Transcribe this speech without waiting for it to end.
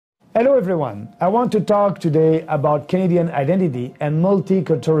Hello everyone, I want to talk today about Canadian identity and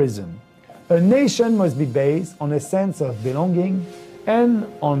multiculturalism. A nation must be based on a sense of belonging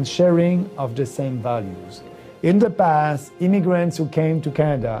and on sharing of the same values. In the past, immigrants who came to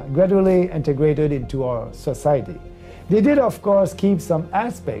Canada gradually integrated into our society. They did of course keep some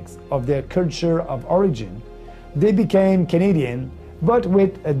aspects of their culture of origin. They became Canadian, but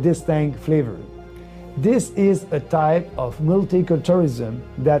with a distinct flavor. This is a type of multiculturalism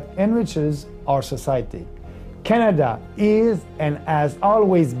that enriches our society. Canada is and has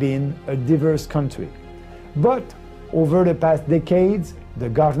always been a diverse country. But over the past decades, the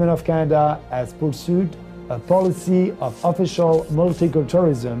Government of Canada has pursued a policy of official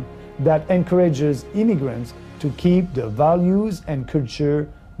multiculturalism that encourages immigrants to keep the values and culture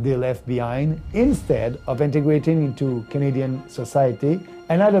they left behind instead of integrating into Canadian society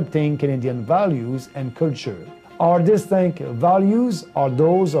and adopting Canadian values and culture. Our distinct values are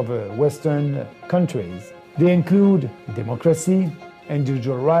those of Western countries. They include democracy,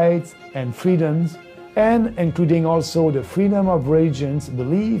 individual rights and freedoms, and including also the freedom of religion's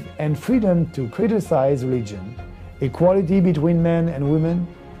belief and freedom to criticize religion, equality between men and women,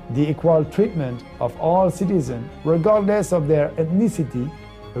 the equal treatment of all citizens regardless of their ethnicity,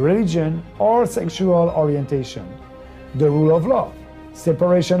 religion, or sexual orientation, the rule of law,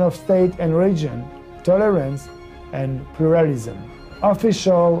 separation of state and religion, tolerance, and pluralism.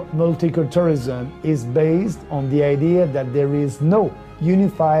 Official multiculturalism is based on the idea that there is no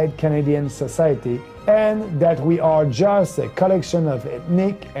unified Canadian society and that we are just a collection of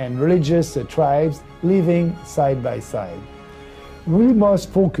ethnic and religious tribes living side by side. We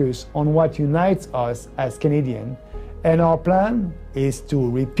must focus on what unites us as Canadians, and our plan is to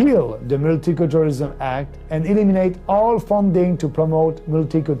repeal the Multiculturalism Act and eliminate all funding to promote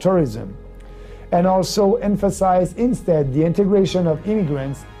multiculturalism, and also emphasize instead the integration of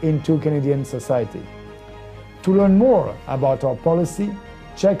immigrants into Canadian society. To learn more about our policy,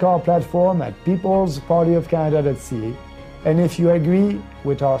 check our platform at peoplespartyofcanada.ca, and if you agree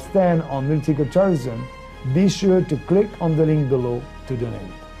with our stand on multiculturalism, be sure to click on the link below to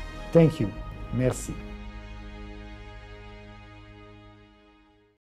donate. Thank you. Merci.